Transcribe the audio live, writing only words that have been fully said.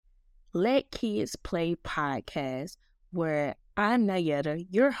Let Kids Play podcast, where I'm Nayetta,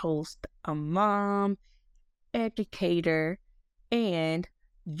 your host, a mom, educator, and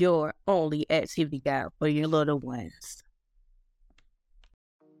your only activity guide for your little ones.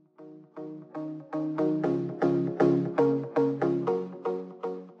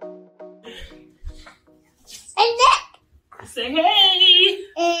 Say hey.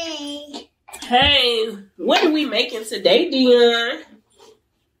 Hey. Hey, what are we making today, Dion?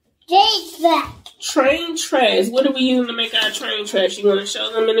 Train tracks. What are we using to make our train tracks? You want to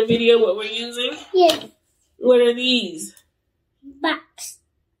show them in the video what we're using? Yes. What are these? Box.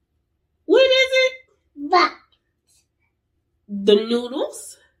 What is it? Box. The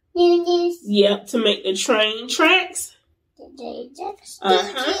noodles? Noodles. Yep, to make the train tracks. And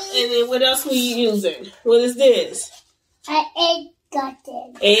then what else were you using? What is this? An egg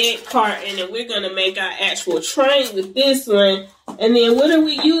carton. Egg carton. And we're going to make our actual train with this one. And then what are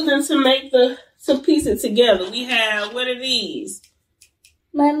we using to piece it together? We have, what are these?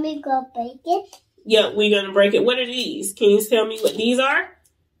 Mommy go break it. Yep, we're going to break it. What are these? Can you tell me what these are?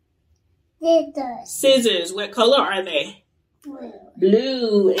 Scissors. Scissors. What color are they? Blue.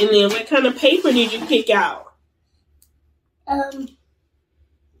 Blue. And then what kind of paper did you pick out?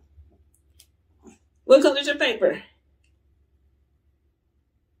 What color is your paper?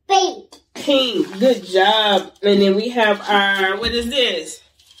 Pink. Pink. Good job. And then we have our, what is this?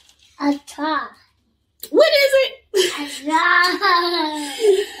 A car. What is it? A car.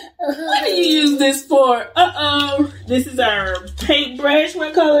 What do you use this for? This is our paintbrush.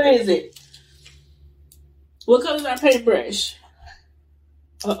 What color is it? What color is our paintbrush?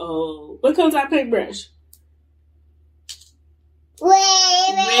 What color is our paintbrush?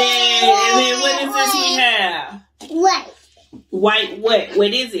 Red. And then what is this we have? White. White what?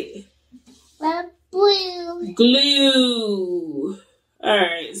 What is it? Blue. Glue.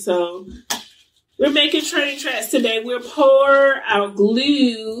 Alright, so we're making train tracks today. We'll pour our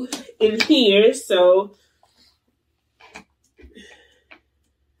glue in here, so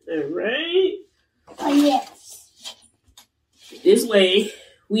alright. Oh, yes. This way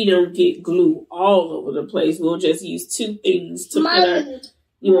we don't get glue all over the place. We'll just use two things to put our...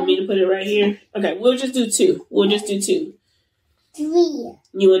 You want me to put it right here? Okay, we'll just do two. We'll just do two. 3.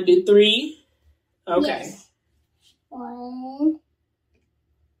 You want to do 3? Okay. Yes. 1.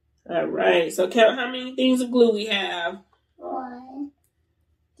 All right. So count how many things of glue we have. 1,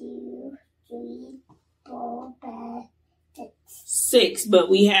 2, 3, 4, 5, 6. 6, but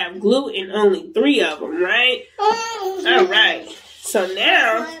we have glue in only 3 of them, right? All right. So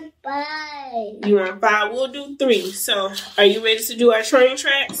now, 5. you want 5? We'll do 3. So are you ready to do our train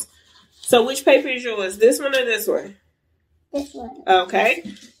tracks? So which paper is yours? This one or this one? This one. Okay.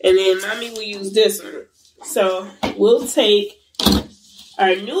 And then Mommy will use this one. So we'll take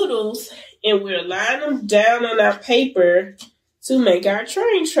our noodles and we'll line them down on our paper to make our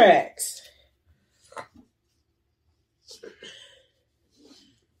train tracks.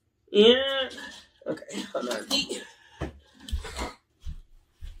 Yeah. Okay, hold on.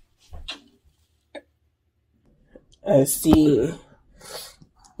 I see.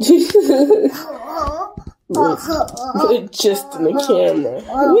 Just in the camera.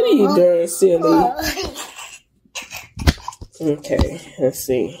 What are you doing, silly? Okay, let's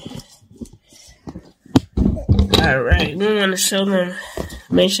see. All right, we want to show them,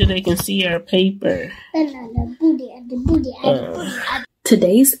 make sure they can see our paper.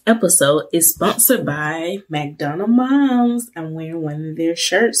 Today's episode is sponsored by McDonough Moms. I'm wearing one of their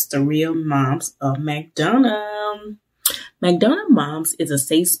shirts, The Real Moms of McDonough. McDonough Moms is a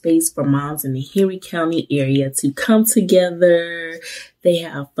safe space for moms in the Henry County area to come together. They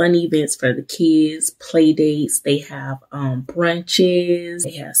have fun events for the kids, play dates. They have brunches.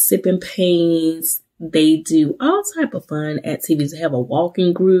 They have sipping paints. They do all type of fun activities. They have a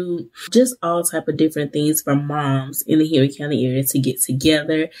walking group, just all type of different things for moms in the Henry County area to get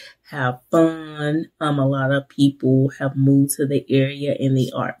together, have fun. A lot of people have moved to the area and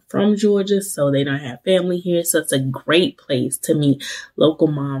they are from Georgia, so they don't have family here. So it's a great place to meet local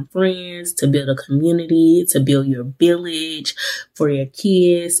mom friends, to build a community, to build your village for your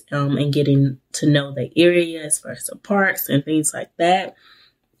kids, and getting to know the area as far as the parks and things like that.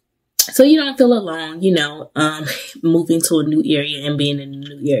 So you don't feel alone, moving to a new area and being in a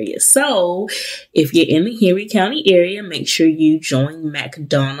new area. So if you're in the Henry County area, make sure you join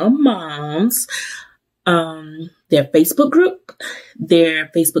McDonough Moms, their Facebook group,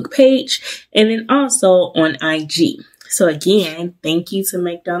 their Facebook page, and then also on IG. So again, thank you to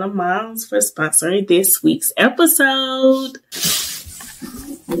McDonough Moms for sponsoring this week's episode.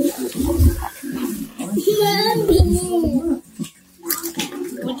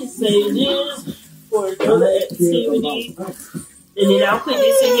 we can save this for another activity. And then I'll put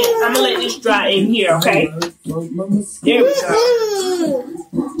this in here. I'm going to let this dry in here, okay? There we go.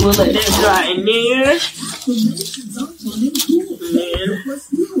 We'll let that dry in there.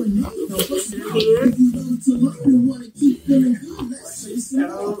 And then we'll put this in here.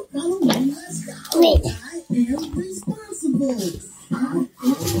 Wait.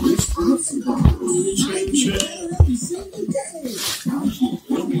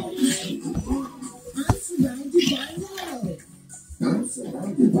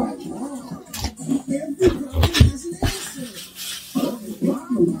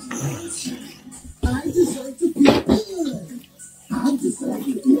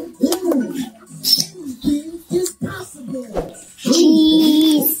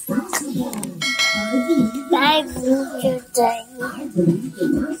 Cheese. I need your day.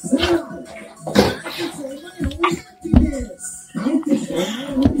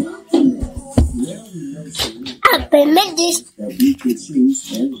 I've been this.